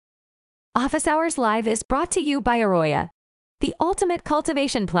Office Hours Live is brought to you by Arroya, the ultimate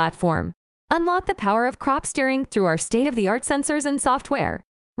cultivation platform. Unlock the power of crop steering through our state-of-the-art sensors and software.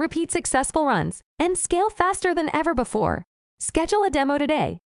 Repeat successful runs and scale faster than ever before. Schedule a demo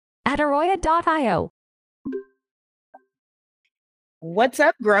today at arroya.io. What's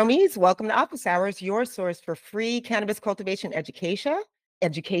up, Gromies? Welcome to Office Hours, your source for free cannabis cultivation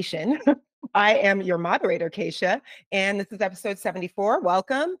education. I am your moderator, Kaisha, and this is episode 74.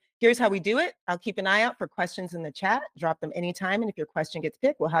 Welcome. Here's how we do it. I'll keep an eye out for questions in the chat. Drop them anytime, and if your question gets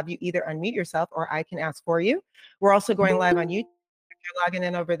picked, we'll have you either unmute yourself or I can ask for you. We're also going live on YouTube. If you're logging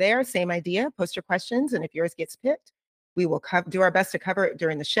in over there, same idea. Post your questions, and if yours gets picked, we will do our best to cover it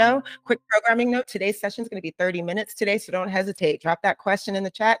during the show. Quick programming note, today's session is going to be 30 minutes today, so don't hesitate. Drop that question in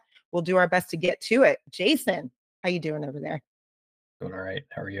the chat. We'll do our best to get to it. Jason, how you doing over there? Doing all right.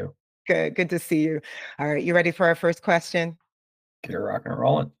 How are you? Good to see you. All right, you ready for our first question? Get it rocking and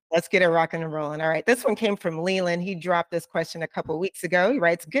rolling. Let's get it rocking and rolling. All right, this one came from Leland. He dropped this question a couple weeks ago. He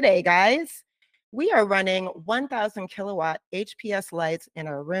writes, "Good day, guys. We are running 1,000 kilowatt HPS lights in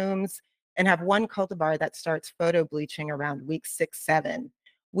our rooms and have one cultivar that starts photo bleaching around week 6-7.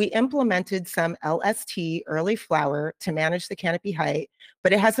 We implemented some LST early flower to manage the canopy height,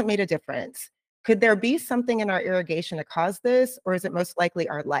 but it hasn't made a difference. Could there be something in our irrigation to cause this, or is it most likely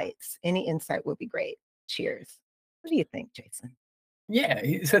our lights? Any insight would be great. Cheers." What do you think, Jason? Yeah,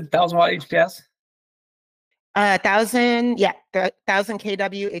 he said 1,000-watt HPS. 1,000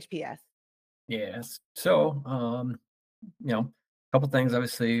 kW HPS. Yes. So, a couple things.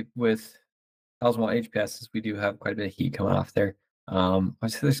 Obviously, with 1,000-watt HPS, we do have quite a bit of heat coming off there.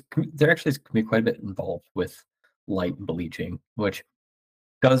 Obviously, there actually is going to be quite a bit involved with light bleaching, which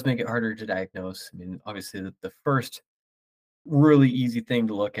does make it harder to diagnose. I mean, obviously, the first really easy thing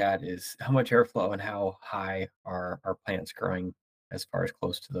to look at is how much airflow and how high are our plants growing as far as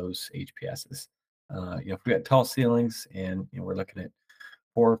close to those HPSs. If we got tall ceilings and we're looking at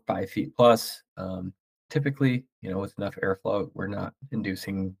 4 or 5 feet plus, typically, with enough airflow, we're not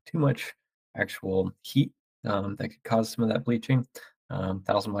inducing too much actual heat that could cause some of that bleaching.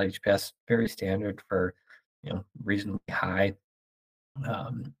 1,000-watt HPS, very standard for reasonably high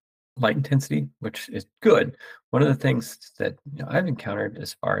light intensity, which is good. One of the things that I've encountered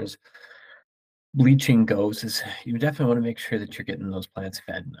as far as bleaching goes is you definitely want to make sure that you're getting those plants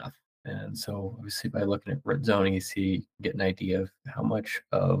fed enough. And so obviously by looking at root zoning, you get an idea of how much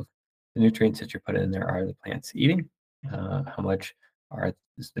of the nutrients that you're putting in there are the plants eating, how much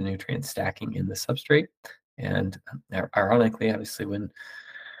is the nutrients stacking in the substrate. And ironically, obviously, when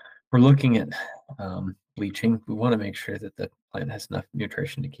we're looking at bleaching, we want to make sure that the plant has enough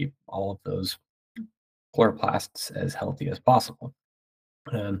nutrition to keep all of those chloroplasts as healthy as possible.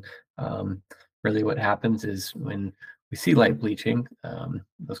 And really what happens is when we see light bleaching,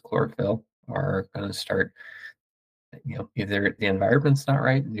 those chlorophyll are going to start, either the environment's not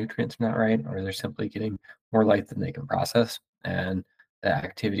right, nutrients not right, or they're simply getting more light than they can process. And the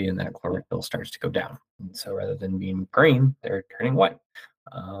activity in that chlorophyll starts to go down. And so rather than being green, they're turning white.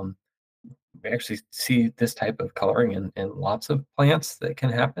 We actually see this type of coloring in lots of plants that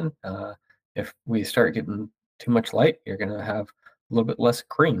can happen. If we start getting too much light, you're going to have a little bit less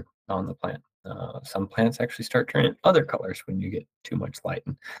green on the plant. Some plants actually start turning other colors when you get too much light.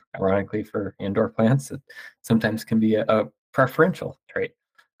 And ironically, for indoor plants, it sometimes can be a preferential trait.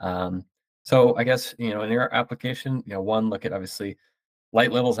 So I guess, in your application, one, look at obviously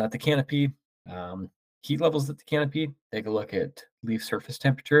light levels at the canopy, heat levels at the canopy, take a look at leaf surface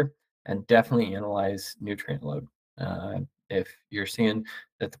temperature, and definitely analyze nutrient load. If you're seeing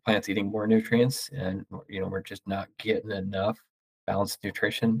that the plant's eating more nutrients and we're just not getting enough balanced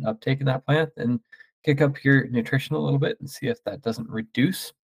nutrition uptake in that plant, then kick up your nutrition a little bit and see if that doesn't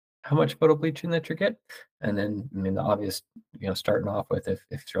reduce how much photo bleaching that you get. And then, the obvious, starting off with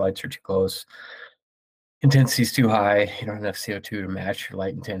if your lights are too close, intensity is too high, you don't have enough CO2 to match your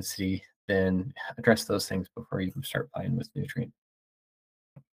light intensity, then address those things before you even start playing with nutrient.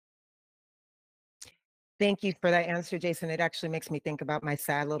 Thank you for that answer, Jason. It actually makes me think about my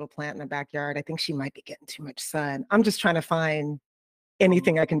sad little plant in the backyard. I think she might be getting too much sun. I'm just trying to find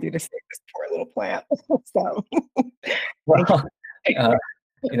anything I can do to save this poor little plant. So, well,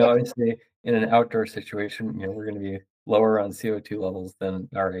 obviously in an outdoor situation, we're going to be lower on CO2 levels than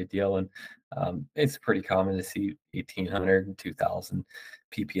our ideal. And it's pretty common to see 1,800 and 2,000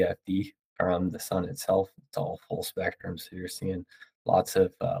 ppfd from the sun itself. It's all full spectrum. So you're seeing lots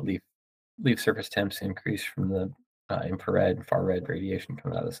of leaf surface temps increase from the infrared and far red radiation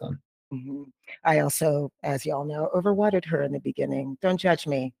coming out of the sun. Mhm. I also, as y'all know, overwatered her in the beginning. Don't judge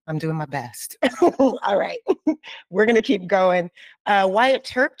me. I'm doing my best. All right. We're going to keep going. Wyatt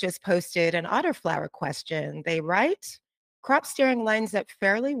Turk just posted an autoflower question. They write, crop steering lines up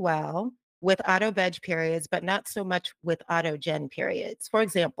fairly well with auto veg periods, but not so much with auto gen periods. For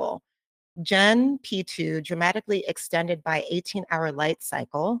example, Gen P2 dramatically extended by 18-hour light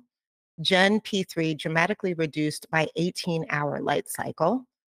cycle, Gen P3 dramatically reduced by 18-hour light cycle,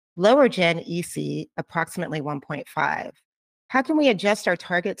 lower Gen EC approximately 1.5. How can we adjust our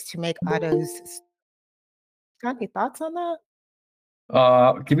targets to make autos? Got any thoughts on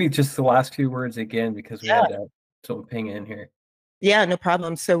that? Give me just the last few words again because we Yeah. had someone ping in here. Yeah, no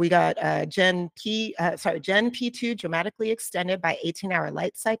problem. So we got Gen P2 dramatically extended by 18-hour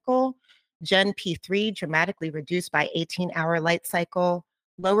light cycle, Gen P3 dramatically reduced by 18-hour light cycle,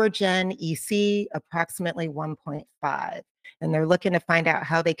 lower Gen EC approximately 1.5. And they're looking to find out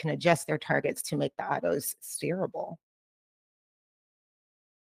how they can adjust their targets to make the autos steerable.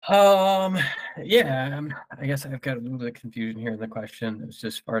 Um, yeah, I guess I've got a little bit of confusion here in the question. It's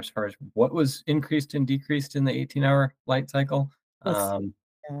just as far as what was increased and decreased in the 18-hour light cycle. Let's see.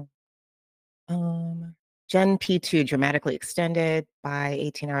 Um, Yeah. Gen P2 dramatically extended by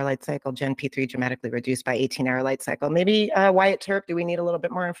 18-hour light cycle, Gen P3 dramatically reduced by 18-hour light cycle. Maybe Wyatt Turp, do we need a little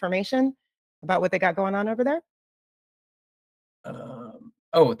bit more information about what they got going on over there?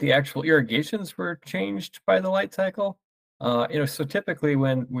 oh, the actual irrigations were changed by the light cycle. So typically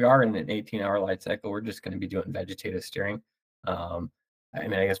when we are in an 18-hour light cycle, we're just going to be doing vegetative steering. I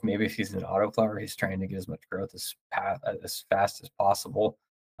mean, I guess maybe if he's an autoflower, he's trying to get as much growth as fast as possible.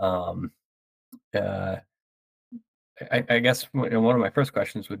 Um, uh, I guess one of my first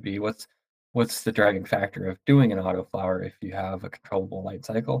questions would be what's the driving factor of doing an autoflower if you have a controllable light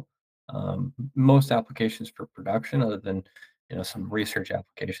cycle? Most applications for production, other than some research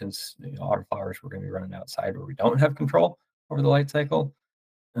applications, autoflowers we're going to be running outside where we don't have control over the light cycle.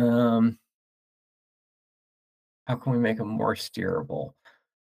 Um, how can we make them more steerable?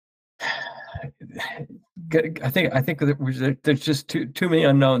 I think that there's just too many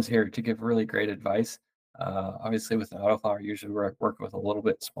unknowns here to give really great advice. Obviously, with an autoflower, usually we're working with a little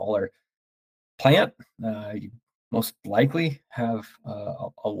bit smaller plant. You most likely have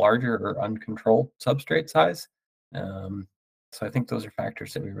a larger or uncontrolled substrate size. Um, so I think those are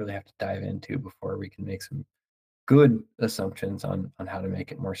factors that we really have to dive into before we can make some good assumptions on how to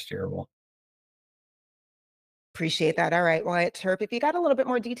make it more steerable. Appreciate that. All right, Wyatt Turp, if you got a little bit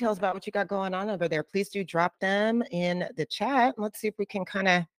more details about what you got going on over there, please do drop them in the chat. Let's see if we can kind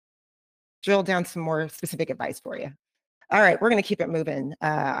of drill down some more specific advice for you. All right, we're going to keep it moving.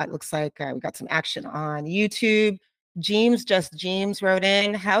 It looks like we got some action on YouTube. James wrote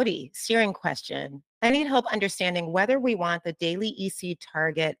in, howdy, steering question. I need help understanding whether we want the daily EC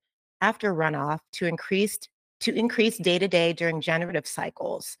target after runoff to increase day to day during generative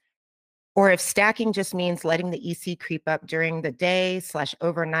cycles, or if stacking just means letting the EC creep up during the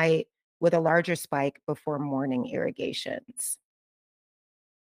day/overnight with a larger spike before morning irrigations.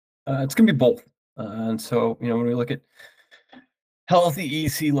 It's going to be both. And so, when we look at healthy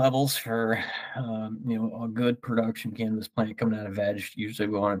EC levels for a good production cannabis plant coming out of veg, usually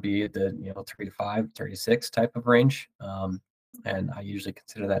we want to be at the 3 to 5, 36 type of range. And I usually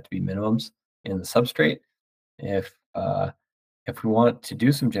consider that to be minimums in the substrate. If we want to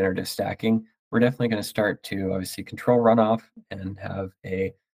do some generative stacking, we're definitely going to start to obviously control runoff and have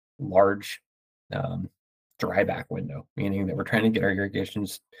a large um, dry back window, meaning that we're trying to get our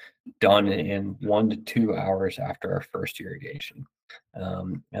irrigations done in 1 to 2 hours after our first irrigation.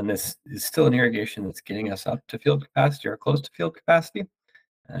 And this is still an irrigation that's getting us up to field capacity or close to field capacity.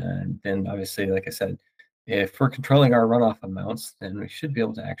 And then obviously, like I said, if we're controlling our runoff amounts, then we should be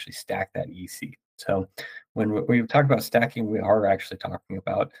able to actually stack that EC. So when we talk about stacking, we are actually talking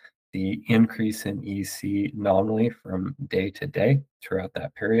about the increase in EC nominally from day to day throughout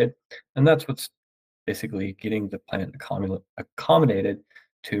that period. And that's what's basically getting the plant accommodated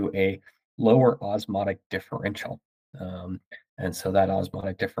to a lower osmotic differential. And so that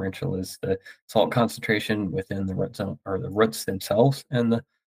osmotic differential is the salt concentration within the root zone or the roots themselves and the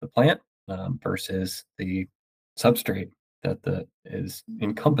plant versus the substrate that is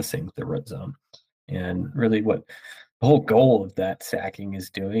encompassing the root zone. And really what the whole goal of that stacking is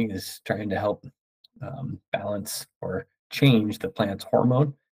doing is trying to help balance or change the plant's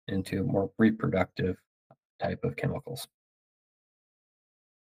hormone into more reproductive type of chemicals.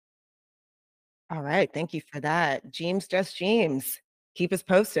 All right. Thank you for that. James. Keep us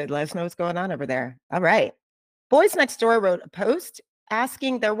posted. Let us know what's going on over there. All right. Boys Next Door wrote a post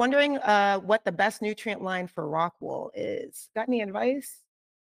asking, they're wondering what the best nutrient line for rock wool is. Got any advice?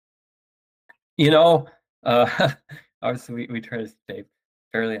 You know, uh, obviously we try to stay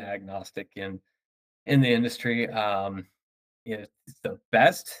fairly agnostic in the industry. Yeah, it's the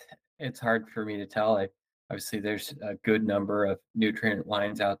best. It's hard for me to tell. Obviously there's a good number of nutrient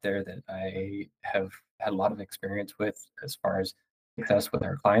lines out there that I have had a lot of experience with as far as success with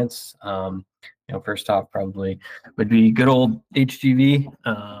our clients. First off, probably would be good old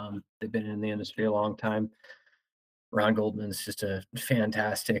HGV. They've been in the industry a long time. Ron Goldman's just a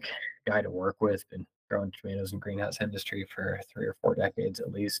fantastic guy to work with. Been growing tomatoes in greenhouse industry for 3 or 4 decades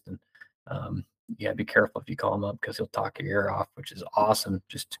at least. And yeah, be careful if you call him up because he'll talk your ear off, which is awesome.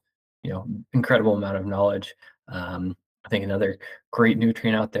 Just incredible amount of knowledge. I think another great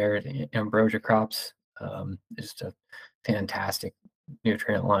nutrient out there, ambrosia crops, is a fantastic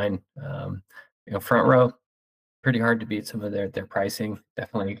nutrient line. Front row, pretty hard to beat some of their pricing.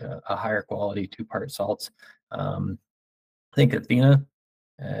 Definitely a higher quality 2-part salts. I think Athena,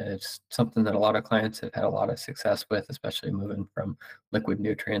 it's something that a lot of clients have had a lot of success with, especially moving from liquid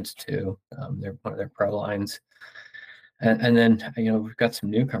nutrients to one of their pro lines. And then we've got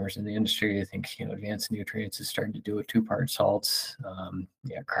some newcomers in the industry. I think Advanced Nutrients is starting to do a 2-part salts.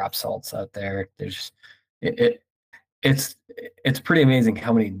 Yeah, crop salts out there. There's it, it it's pretty amazing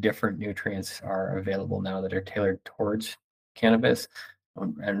how many different nutrients are available now that are tailored towards cannabis.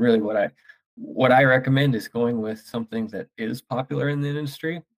 And really, what I recommend is going with something that is popular in the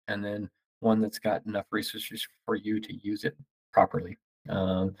industry, and then one that's got enough resources for you to use it properly.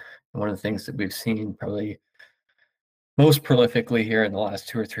 One of the things that we've seen probably most prolifically here in the last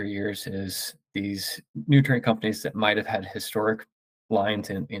 2 or 3 years is these nutrient companies that might have had historic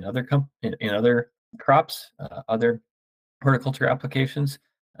lines in other crops, other horticulture applications.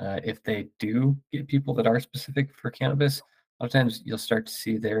 If they do get people that are specific for cannabis, a lot of times you'll start to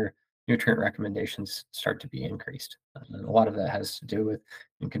see their nutrient recommendations start to be increased. And a lot of that has to do with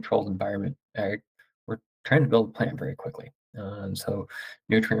in controlled environment. We're trying to build a plant very quickly. And so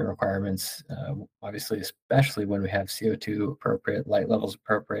nutrient requirements, obviously, especially when we have CO2 appropriate, light levels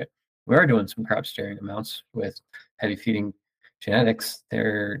appropriate, we are doing some crop steering amounts with heavy feeding genetics.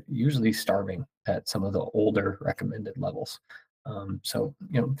 They're usually starving at some of the older recommended levels. So,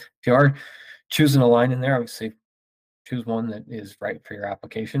 if you are choosing a line in there, obviously choose one that is right for your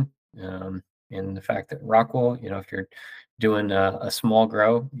application. And the fact that Rockwell, if you're doing a small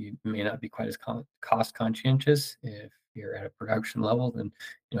grow, you may not be quite as cost conscientious. If you're at a production level, then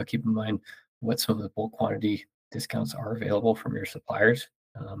keep in mind what some of the bulk quantity discounts are available from your suppliers.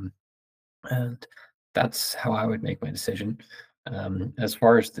 And that's how I would make my decision. As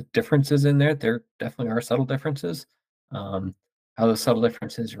far as the differences in there definitely are subtle differences. How those subtle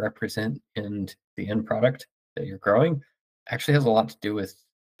differences represent in the end product that you're growing actually has a lot to do with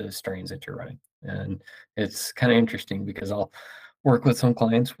the strains that you're running. And it's kind of interesting because I'll work with some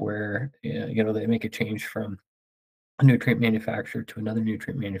clients where they make a change from a nutrient manufacturer to another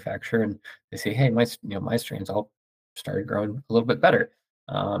nutrient manufacturer, and they say, "Hey, my strains all started growing a little bit better,"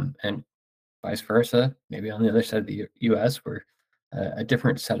 and vice versa. Maybe on the other side of the U.S., where a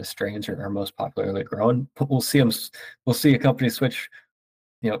different set of strains are most popularly grown. But we'll see a company switch,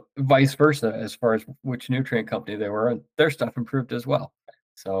 vice versa as far as which nutrient company they were, and their stuff improved as well.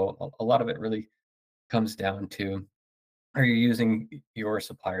 So a lot of it really comes down to, are you using your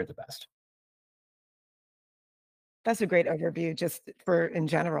supplier the best? That's a great overview just for in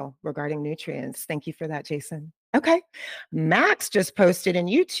general regarding nutrients. Thank you for that, Jason. Okay. Max just posted in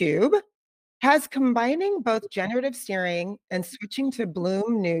YouTube. Has combining both generative steering and switching to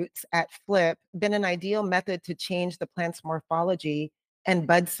bloom newts at flip been an ideal method to change the plant's morphology and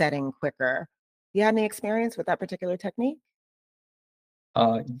bud setting quicker? You had any experience with that particular technique?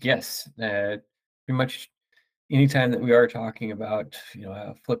 Yes, pretty much anytime that we are talking about,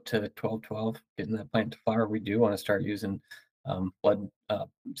 flip to 12-12, getting that plant to flower, we do want to start using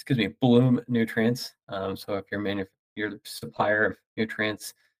bloom nutrients. So if your supplier of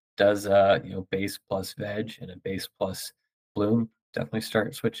nutrients does, base plus veg and a base plus bloom, definitely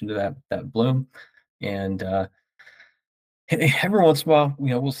start switching to that bloom. And every once in a while,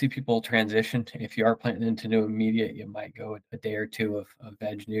 we'll see people transition. If you are planting into new immediate, you might go a day or two of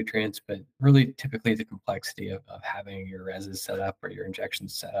veg nutrients, but really typically the complexity of having your reses set up or your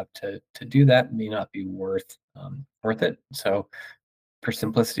injections set up to do that may not be worth it. So for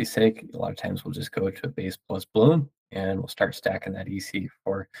simplicity's sake, a lot of times we'll just go to a base plus bloom and we'll start stacking that EC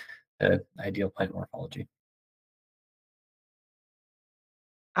for the ideal plant morphology.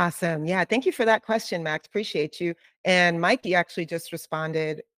 Awesome. Yeah. Thank you for that question, Max. Appreciate you. And Mikey actually just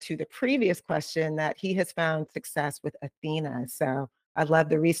responded to the previous question that he has found success with Athena. So I love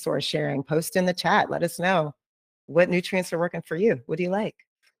the resource sharing. Post in the chat. Let us know what nutrients are working for you. What do you like?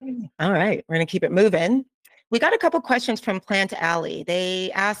 All right, we're going to keep it moving. We got a couple questions from Plant Alley.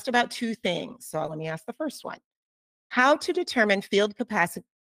 They asked about two things. So let me ask the first one. How to determine field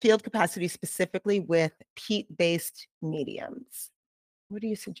capacity specifically with peat-based mediums. What do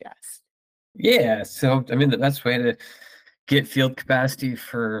you suggest? Yeah, so I mean the best way to get field capacity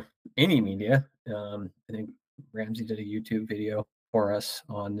for any media, I think Ramsey did a YouTube video for us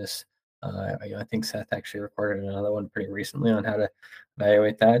on this. I think Seth actually recorded another one pretty recently on how to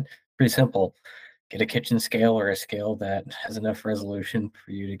evaluate that. Pretty simple. Get a kitchen scale or a scale that has enough resolution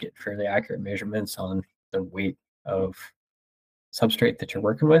for you to get fairly accurate measurements on the weight of substrate that you're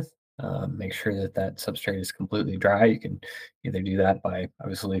working with. Make sure that that substrate is completely dry. You can either do that by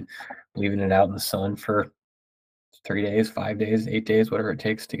obviously leaving it out in the sun for 3 days, 5 days, 8 days, whatever it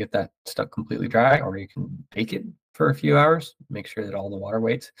takes to get that stuff completely dry, or you can bake it for a few hours. Make sure that all the water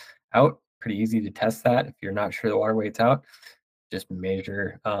weight's out. Pretty easy to test that. If you're not sure the water weight's out, just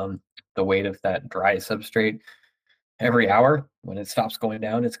measure the weight of that dry substrate every hour. When it stops going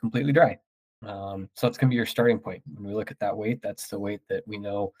down, it's completely dry. So it's going to be your starting point. When we look at that weight, that's the weight that we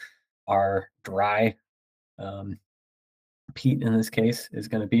know our dry um, peat in this case is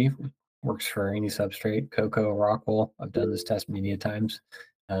going to be. Works for any substrate, cocoa, rock wool. I've done this test many times.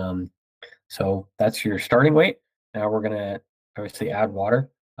 Um, so that's your starting weight. Now we're going to obviously add water.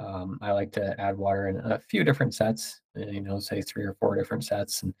 I like to add water in a few different sets, say 3 or 4 different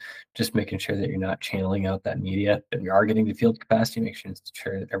sets, and just making sure that you're not channeling out that media, that we are getting the field capacity, make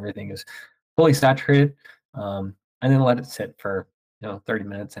sure that everything is fully saturated, and then let it sit for 30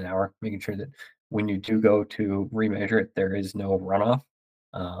 minutes, an hour, making sure that when you do go to remeasure it, there is no runoff.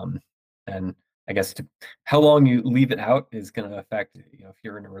 And I guess how long you leave it out is going to affect, if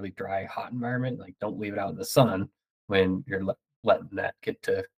you're in a really dry, hot environment, like don't leave it out in the sun when you're letting that get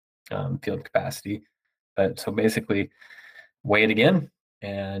to field capacity. But so basically, weigh it again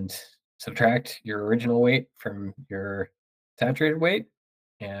and subtract your original weight from your saturated weight.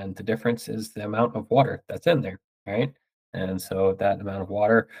 And the difference is the amount of water that's in there, right? And so that amount of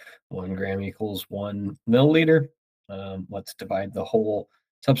water, 1 gram equals 1 milliliter. Let's divide the whole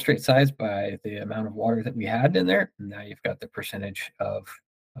substrate size by the amount of water that we had in there. And now you've got the percentage of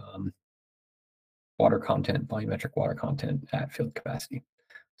um, water content, volumetric water content at field capacity.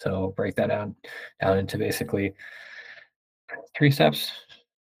 So break that down into basically 3 steps.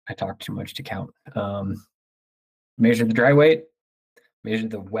 I talk too much to count. Measure the dry weight, measure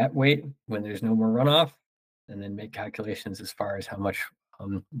the wet weight when there's no more runoff, and then make calculations as far as how much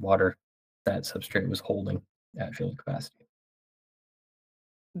water that substrate was holding at field capacity.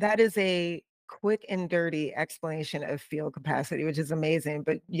 That is a quick and dirty explanation of field capacity, which is amazing.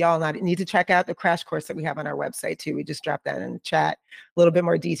 But y'all need to check out the crash course that we have on our website too. We just dropped that in the chat, a little bit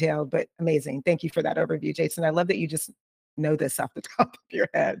more detailed, but amazing. Thank you for that overview, Jason. I love that you just know this off the top of your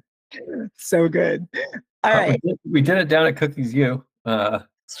head. So good. All right. We did it down at Cookies U.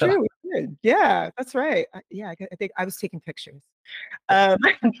 It's true. Good. Yeah, that's right. Yeah, I think I was taking pictures.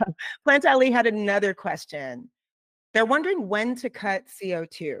 Plant Ali had another question. They're wondering when to cut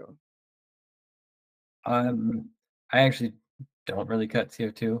CO2. I actually don't really cut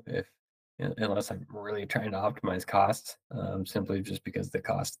CO2 unless I'm really trying to optimize costs, simply just because the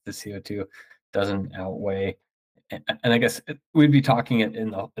cost of the CO2 doesn't outweigh. And I guess we'd be talking it in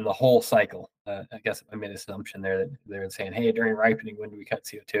the whole cycle. I guess I made an assumption there that they're saying, hey, during ripening, when do we cut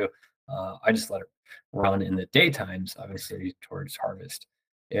CO2? I just let it run in the daytimes, obviously towards harvest.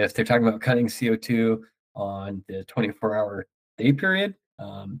 If they're talking about cutting CO2 on the 24-hour day period,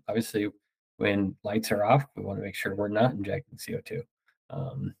 obviously when lights are off, we want to make sure we're not injecting CO2.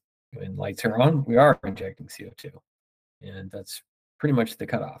 When lights are on, we are injecting CO2. And that's pretty much the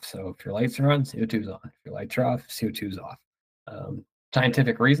cutoff. So if your lights are on, CO2 is on. If your lights are off, CO2 is off.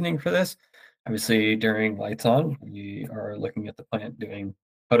 Scientific reasoning for this, obviously during lights on, we are looking at the plant doing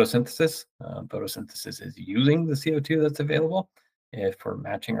photosynthesis. Photosynthesis is using the CO2 that's available. If we're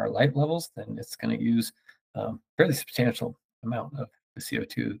matching our light levels, then it's going to use fairly substantial amount of the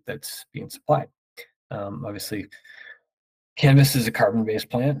CO2 that's being supplied. Obviously, cannabis is a carbon-based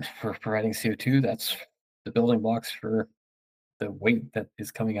plant for providing CO2. That's the building blocks for the weight that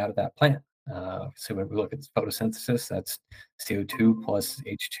is coming out of that plant. So when we look at photosynthesis, that's CO2 plus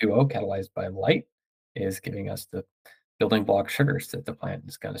H2O catalyzed by light is giving us the building block sugars that the plant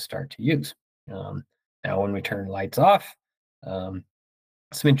is going to start to use. Now, when we turn lights off, some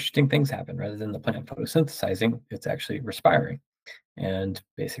interesting things happen. Rather than the plant photosynthesizing, it's actually respiring. And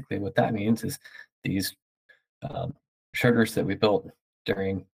basically what that means is these sugars that we built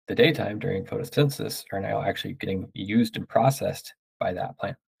during the daytime during photosynthesis are now actually getting used and processed by that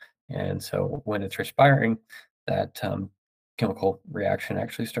plant. And so when it's respiring, that chemical reaction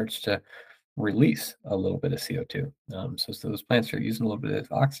actually starts to release a little bit of CO2. So those plants are using a little bit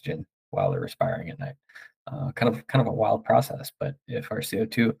of oxygen while they're respiring at night. Kind of a wild process. But if our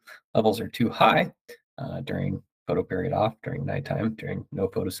CO2 levels are too high during photo period off, during nighttime, during no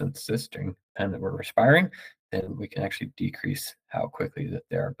photosynthesis, during the time that we're respiring, then we can actually decrease how quickly that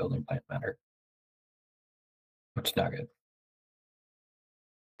they are building plant matter, which is not good.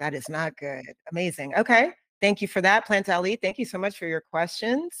 That is not good. Amazing. Okay. Thank you for that, Plant Ali. Thank you so much for your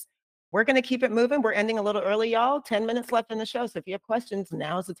questions. We're going to keep it moving. We're ending a little early, y'all. 10 minutes left in the show. So if you have questions,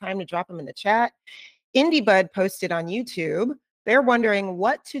 now's the time to drop them in the chat. IndieBud posted on YouTube. They're wondering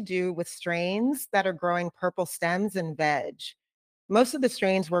what to do with strains that are growing purple stems and veg. Most of the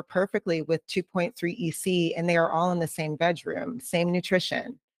strains work perfectly with 2.3 EC, and they are all in the same bedroom, same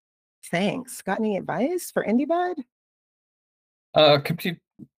nutrition. Thanks. Got any advice for IndieBud? Could be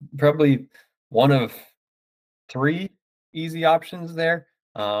probably one of three easy options there.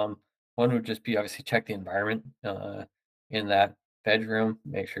 One would just be obviously check the environment in that bedroom,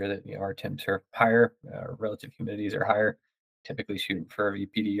 make sure that our temps are higher, relative humidities are higher. Typically shooting for a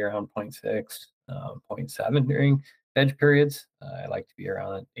VPD around 0.6, 0.7 during veg periods. I like to be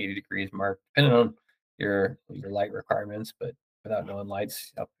around that 80 degrees mark, depending on your light requirements, but without knowing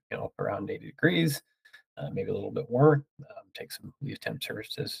lights up around 80 degrees, maybe a little bit warmer. Take some leaf temp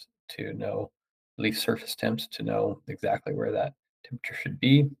services to know leaf surface temps to know exactly where that temperature should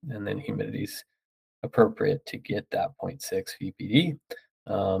be, and then humidity's appropriate to get that 0.6 VPD.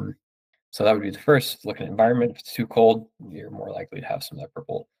 So that would be the first. Looking at environment. If it's too cold, you're more likely to have some of that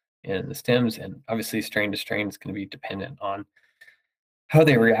purple in the stems, and obviously strain to strain is going to be dependent on how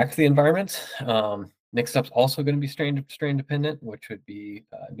they react to the environment. Next up's also going to be strain to strain dependent, which would be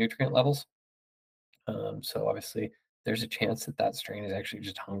nutrient levels. So obviously there's a chance that that strain is actually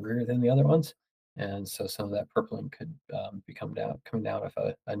just hungrier than the other ones. And so some of that purpling could be coming down with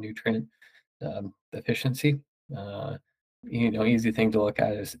a nutrient deficiency. Easy thing to look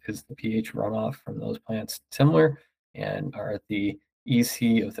at is the pH runoff from those plants similar, and are the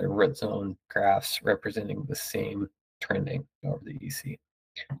EC of their root zone graphs representing the same trending over the EC.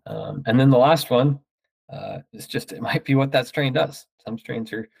 And then the last one is just, it might be what that strain does. Some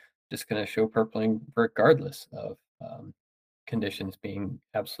strains are just going to show purpling regardless of conditions being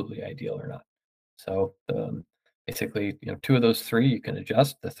absolutely ideal or not. So basically, two of those three you can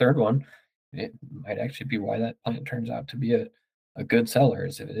adjust. The third one, it might actually be why that plant turns out to be a good seller,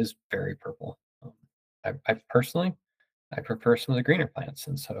 is if it is very purple. I personally, I prefer some of the greener plants,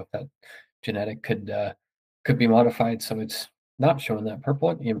 and so if that genetic could be modified so it's not showing that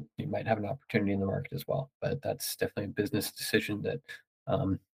purple, you might have an opportunity in the market as well. But that's definitely a business decision that,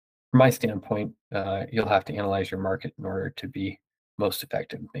 from my standpoint, you'll have to analyze your market in order to be most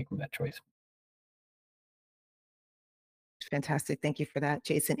effective making that choice. Fantastic. Thank you for that,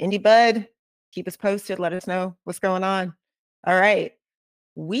 Jason. IndieBud, keep us posted. Let us know what's going on. All right.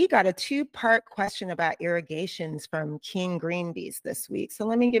 We got a two-part question about irrigations from King Greenbees this week. So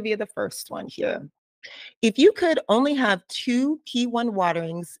let me give you the first one here. If you could only have 2 P1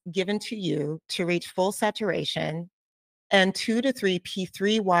 waterings given to you to reach full saturation and 2 to 3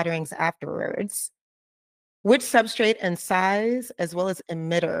 P3 waterings afterwards, which substrate and size, as well as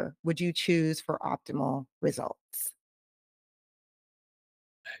emitter, would you choose for optimal results?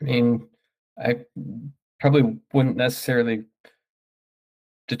 I mean, I probably wouldn't necessarily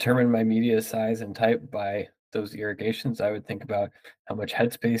determine my media size and type by those irrigations. I would think about how much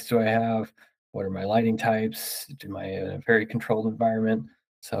headspace do I have? What are my lighting types? Am I in a very controlled environment?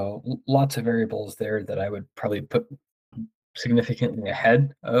 So lots of variables there that I would probably put significantly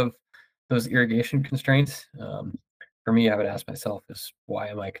ahead of those irrigation constraints. For me, I would ask myself is, why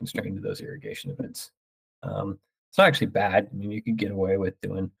am I constrained to those irrigation events? It's not actually bad. I mean, you could get away with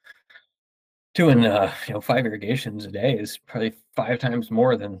doing 5 irrigations a day is probably 5 times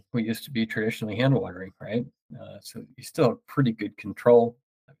more than we used to be traditionally hand watering, right? So you still have pretty good control.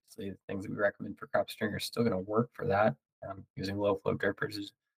 Obviously, the things that we recommend for crop steering are still going to work for that. Using low flow drippers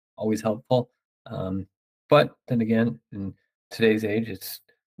is always helpful. But then again, in today's age, it's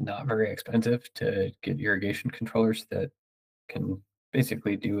not very expensive to get irrigation controllers that can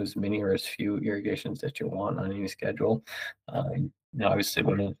basically do as many or as few irrigations that you want on any schedule. Obviously,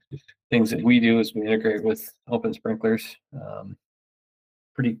 one of the things that we do is we integrate with open sprinklers.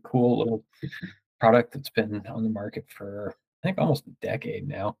 Pretty cool little product that's been on the market for, I think, almost a decade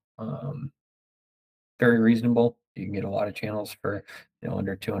now. Very reasonable. You can get a lot of channels for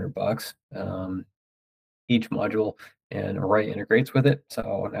under $200. Each module and Array integrates with it.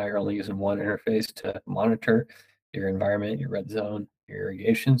 So now you're only using one interface to monitor your environment, your red zone, your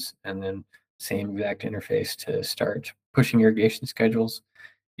irrigations, and then same exact interface to start pushing irrigation schedules,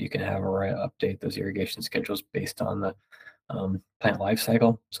 you can have Arroyo update those irrigation schedules based on the plant life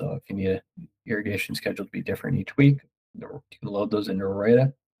cycle. So if you need a irrigation schedule to be different each week, you can load those into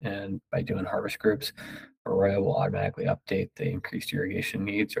Arroyo, and by doing harvest groups, Arroyo will automatically update the increased irrigation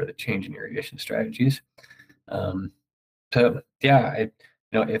needs or the change in irrigation strategies. So yeah,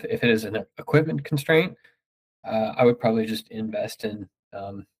 if it is an equipment constraint, I would probably just invest in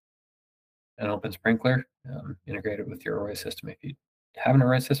an open sprinkler, integrate it with your array system. If you have an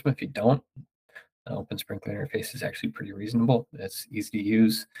array system, if you don't, an open sprinkler interface is actually pretty reasonable. It's easy to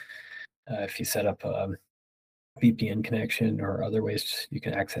use. If you set up a VPN connection or other ways, you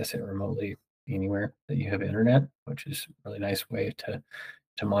can access it remotely anywhere that you have internet, which is a really nice way to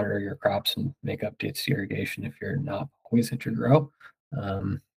monitor your crops and make updates to irrigation if you're not always at your grow.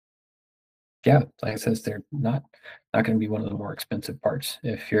 Um, yeah, like I says, they're not going to be one of the more expensive parts.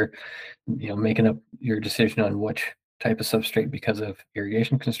 If you're making up your decision on which type of substrate because of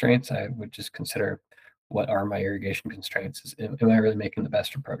irrigation constraints, I would just consider what are my irrigation constraints. Am I really making the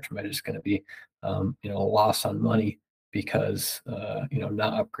best approach? Am I just going to be a loss on money because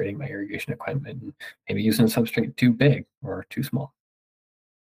not upgrading my irrigation equipment and maybe using a substrate too big or too small?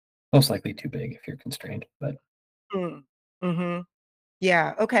 Most likely too big if you're constrained, but Mm. Mhm.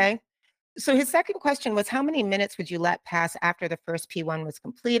 Yeah, okay. So his second question was, how many minutes would you let pass after the first P1 was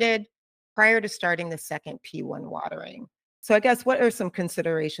completed prior to starting the second P1 watering? So I guess what are some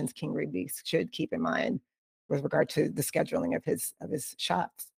considerations King Ruby should keep in mind with regard to the scheduling of his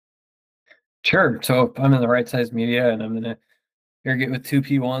shots? sure. So if I'm in the right size media and I'm going to irrigate with two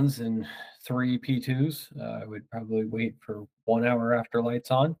P1s and three P2s, I would probably wait for 1 hour after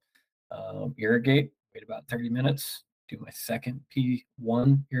lights on, irrigate, wait about 30 minutes, do my second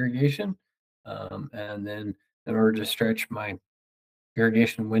P1 irrigation. And then in order to stretch my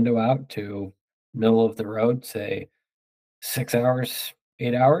irrigation window out to middle of the road, say 6 hours,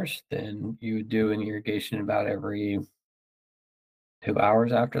 8 hours, then you would do an irrigation about every 2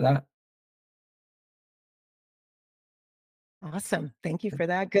 hours after that. Awesome. Thank you for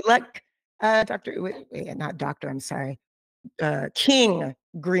that. Good luck, Dr. Not doctor, I'm sorry. King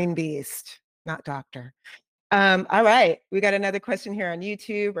Green Beast, not doctor. All right, we got another question here on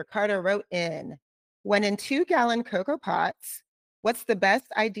YouTube. Ricardo wrote in, when in 2-gallon cocoa pots, what's the best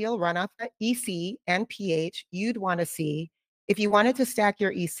ideal runoff at EC and pH you'd want to see if you wanted to stack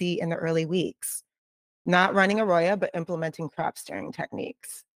your EC in the early weeks? Not running Arroyo, but implementing crop steering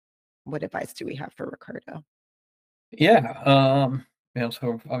techniques. What advice do we have for Ricardo? Yeah.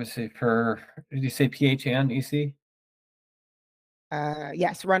 So obviously did you say pH and EC?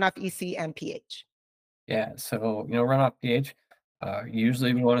 Yes, runoff EC and pH. Yeah. So, runoff pH,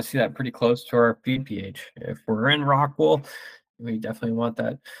 usually we want to see that pretty close to our feed pH. If we're in rock wool, we definitely want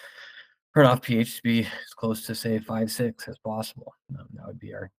that runoff pH to be as close to say 5.6 as possible. That would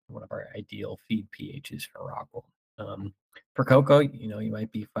be one of our ideal feed pHs for rock wool. For cocoa, you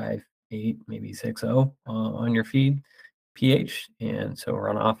might be 5.8, maybe 6.0 on your feed pH, and so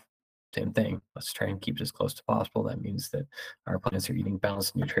runoff, same thing. Let's try and keep it as close as possible. That means that our plants are eating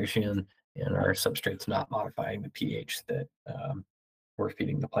balanced nutrition and our substrate's not modifying the pH that we're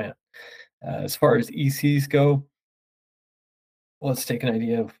feeding the plant. As far as ECs go, let's take an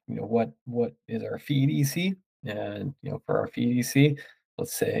idea of what is our feed EC, and for our feed EC,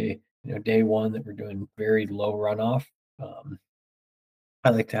 let's say day one that we're doing very low runoff. Um, I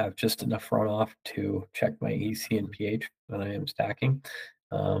like to have just enough runoff to check my EC and pH when I am stacking.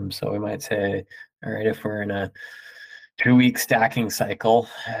 So we might say, all right, if we're in a 2-week stacking cycle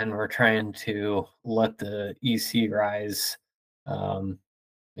and we're trying to let the EC rise,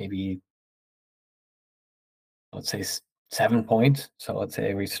 maybe let's say 7 points. So let's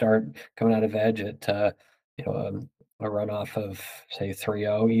say we start coming out of edge at a runoff of say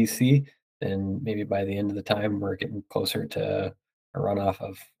 3.0 EC, then maybe by the end of the time we're getting closer to a runoff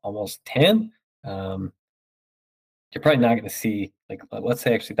of almost 10. Um, you're probably not going to see, like, let's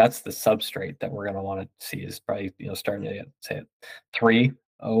say actually that's the substrate that we're going to want to see is probably starting to say at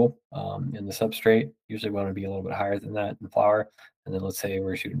 3.0 in the substrate. Usually we want to be a little bit higher than that in flour, and then let's say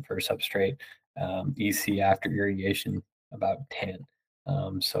we're shooting for a substrate EC after irrigation about 10.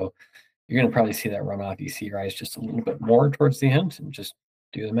 So you're going to probably see that runoff EC rise just a little bit more towards the end, and just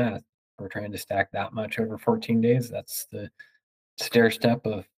do the math. We're trying to stack that much over 14 days. That's the stair step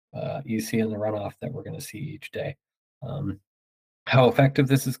of EC and the runoff that we're going to see each day. Um, how effective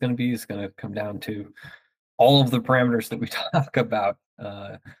this is going to be is going to come down to all of the parameters that we talk about.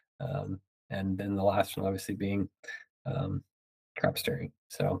 Um, and then the last one obviously being crop steering.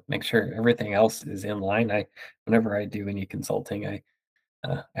 So make sure everything else is in line. Whenever I do any consulting, I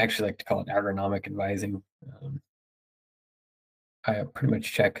actually like to call it agronomic advising. I pretty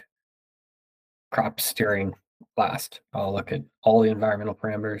much check crop steering last. I'll look at all the environmental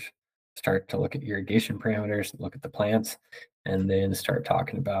parameters, start to look at irrigation parameters, look at the plants, and then start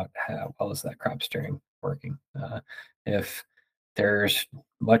talking about how well is that crop steering working. If there's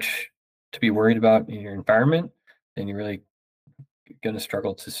much to be worried about in your environment, then you're really going to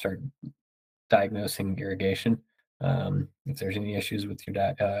struggle to start diagnosing irrigation. If there's any issues with your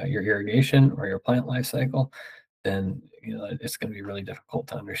irrigation or your plant life cycle, then it's going to be really difficult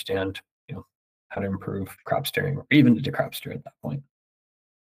to understand how to improve crop steering or even to crop steer at that point.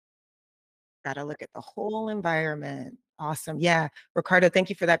 Got to look at the whole environment. Awesome. Yeah. Ricardo, thank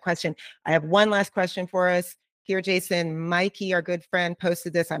you for that question. I have one last question for us. Here, Jason, Mikey, our good friend,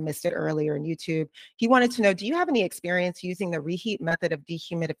 posted this. I missed it earlier on YouTube. He wanted to know, do you have any experience using the reheat method of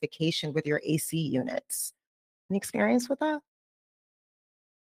dehumidification with your AC units? Any experience with that?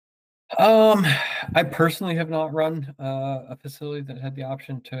 I personally have not run a facility that had the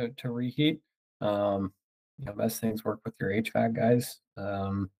option to reheat. Best things work with your HVAC guys.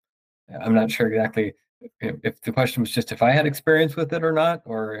 I'm not sure exactly if the question was just if I had experience with it or not,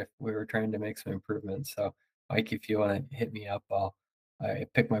 or if we were trying to make some improvements. So, Mike, if you want to hit me up, I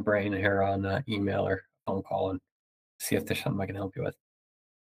pick my brain here on email or phone call and see if there's something I can help you with.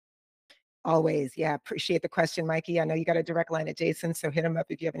 Always. Yeah. Appreciate the question, Mikey. I know you got a direct line at Jason, so hit him up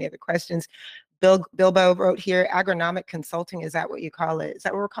if you have any other questions. Bilbo wrote here, agronomic consulting. Is that what you call it? Is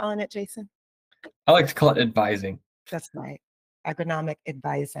that what we're calling it, Jason? I like to call it advising. That's right. Agronomic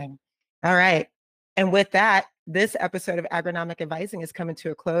advising. All right. And with that, this episode of Agronomic Advising is coming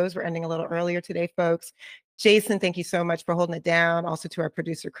to a close. We're ending a little earlier today, folks. Jason, thank you so much for holding it down. Also to our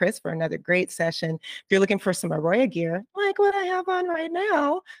producer, Chris, for another great session. If you're looking for some Arroyo gear, like what I have on right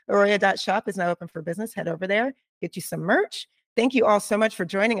now, Arroyo.shop is now open for business. Head over there, get you some merch. Thank you all so much for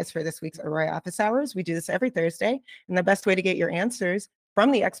joining us for this week's Arroyo Office Hours. We do this every Thursday, and the best way to get your answers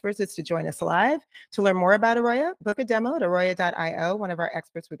from the experts is to join us live. To learn more about Arroyo, book a demo at arroyo.io. One of our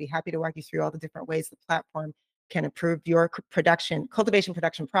experts would be happy to walk you through all the different ways the platform can improve your cultivation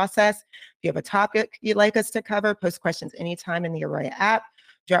production process. If you have a topic you'd like us to cover, post questions anytime in the Arroyo app.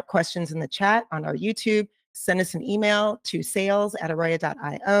 Drop questions in the chat on our YouTube. Send us an email to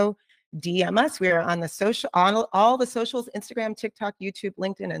sales@arroyo.io. DM us. We are on all the socials: Instagram, TikTok, YouTube,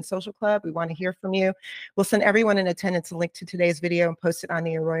 LinkedIn, and Social Club. We want to hear from you. We'll send everyone in attendance a link to today's video and post it on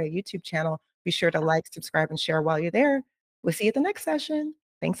the Arroyo YouTube channel. Be sure to like, subscribe, and share while you're there. We'll see you at the next session.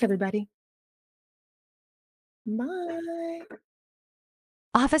 Thanks, everybody. Bye.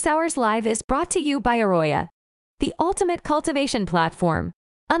 Office Hours Live is brought to you by Arroyo, the ultimate cultivation platform.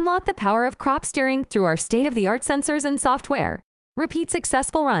 Unlock the power of crop steering through our state-of-the-art sensors and software. Repeat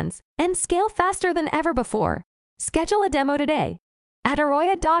successful runs and scale faster than ever before. Schedule a demo today at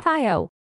arroyo.io.